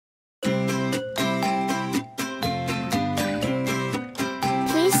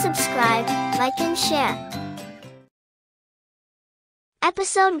like and share.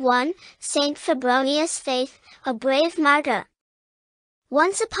 Episode 1, Saint Febronia's Faith, a Brave Martyr.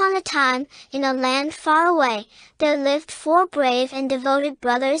 Once upon a time, in a land far away, there lived 4 brave and devoted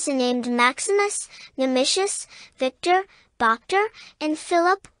brothers named Maximus, Numitius, Victor, Boctor, and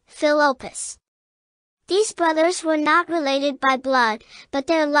Philopus. These brothers were not related by blood, but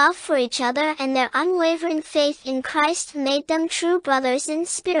their love for each other and their unwavering faith in Christ made them true brothers in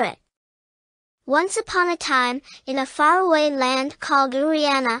spirit. Once upon a time, in a faraway land called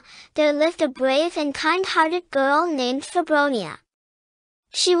Ouryana, there lived a brave and kind-hearted girl named Febronia.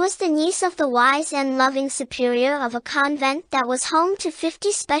 She was the niece of the wise and loving superior of a convent that was home to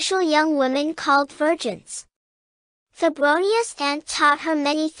 50 special young women called virgins. Febronia's aunt taught her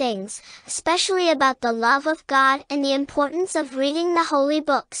many things, especially about the love of God and the importance of reading the holy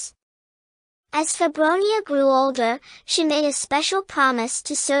books. As Febronia grew older, she made a special promise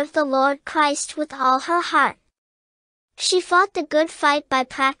to serve the Lord Christ with all her heart. She fought the good fight by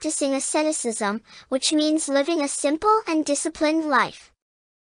practicing asceticism, which means living a simple and disciplined life.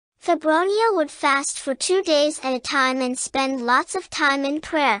 Febronia would fast for 2 days at a time and spend lots of time in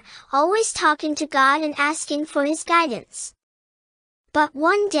prayer, always talking to God and asking for His guidance. But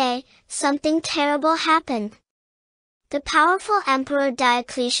one day, something terrible happened. The powerful Emperor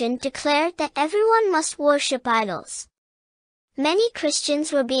Diocletian declared that everyone must worship idols. Many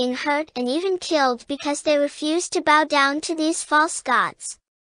Christians were being hurt and even killed because they refused to bow down to these false gods.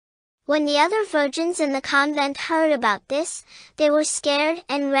 When the other virgins in the convent heard about this, they were scared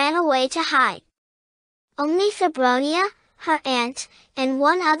and ran away to hide. Only Febronia, her aunt, and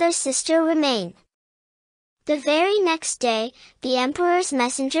one other sister remained. The very next day, the emperor's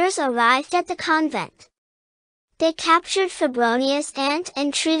messengers arrived at the convent. They captured Febronia's aunt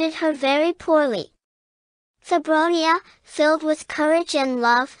and treated her very poorly. Febronia, filled with courage and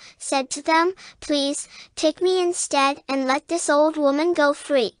love, said to them, "Please, take me instead and let this old woman go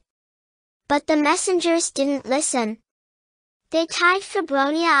free." But the messengers didn't listen. They tied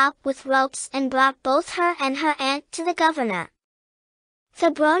Febronia up with ropes and brought both her and her aunt to the governor.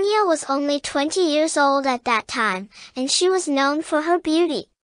 Febronia was only 20 years old at that time, and she was known for her beauty.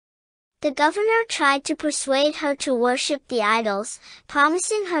 The governor tried to persuade her to worship the idols,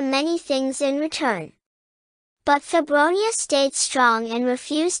 promising her many things in return. But Febronia stayed strong and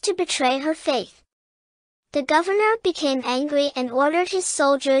refused to betray her faith. The governor became angry and ordered his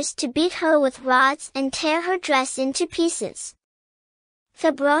soldiers to beat her with rods and tear her dress into pieces.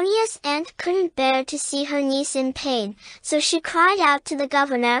 Febronia's aunt couldn't bear to see her niece in pain, so she cried out to the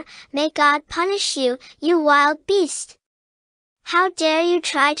governor, "May God punish you, you wild beast! How dare you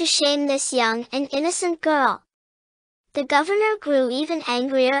try to shame this young and innocent girl?" The governor grew even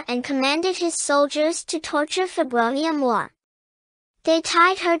angrier and commanded his soldiers to torture Febronia more. They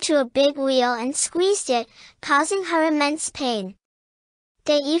tied her to a big wheel and squeezed it, causing her immense pain.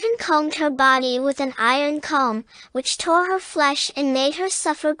 They even combed her body with an iron comb, which tore her flesh and made her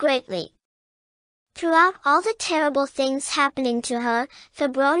suffer greatly. Throughout all the terrible things happening to her,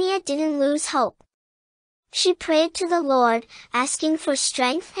 Febronia didn't lose hope. She prayed to the Lord, asking for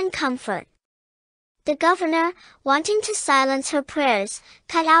strength and comfort. The governor, wanting to silence her prayers,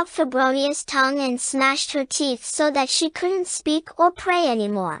 cut out Febronia's tongue and smashed her teeth so that she couldn't speak or pray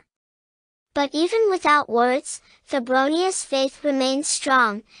anymore. But even without words, Febronia's faith remained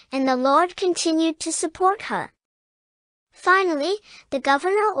strong, and the Lord continued to support her. Finally, the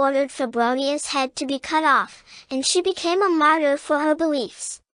governor ordered Febronia's head to be cut off, and she became a martyr for her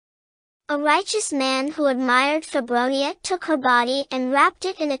beliefs. A righteous man who admired Febronia took her body and wrapped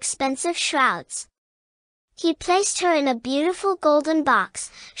it in expensive shrouds. He placed her in a beautiful golden box,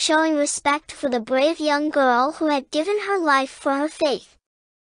 showing respect for the brave young girl who had given her life for her faith.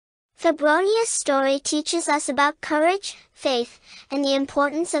 Febronia's story teaches us about courage, faith, and the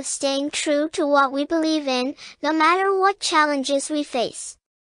importance of staying true to what we believe in, no matter what challenges we face.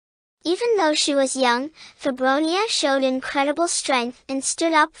 Even though she was young, Febronia showed incredible strength and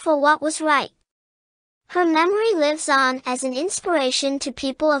stood up for what was right. Her memory lives on as an inspiration to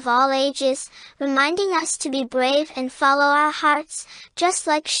people of all ages, reminding us to be brave and follow our hearts, just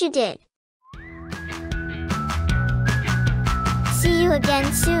like she did. See you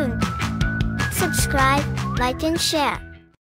again soon. Subscribe, like and share.